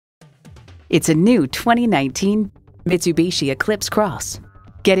It's a new 2019 Mitsubishi Eclipse Cross.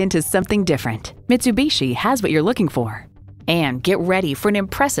 Get into something different. Mitsubishi has what you're looking for. And get ready for an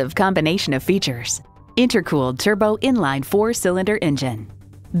impressive combination of features. Intercooled turbo inline 4-cylinder engine,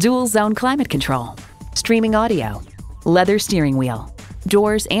 dual zone climate control, streaming audio, leather steering wheel,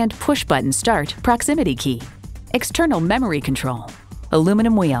 doors and push-button start proximity key, external memory control,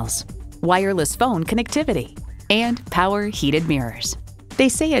 aluminum wheels, wireless phone connectivity, and power heated mirrors. They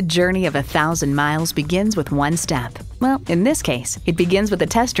say a journey of 1,000 miles begins with one step. Well, in this case, it begins with a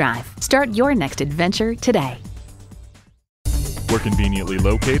test drive. Start your next adventure today. We're conveniently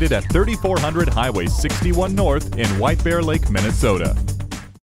located at 3400 Highway 61 North in White Bear Lake, Minnesota.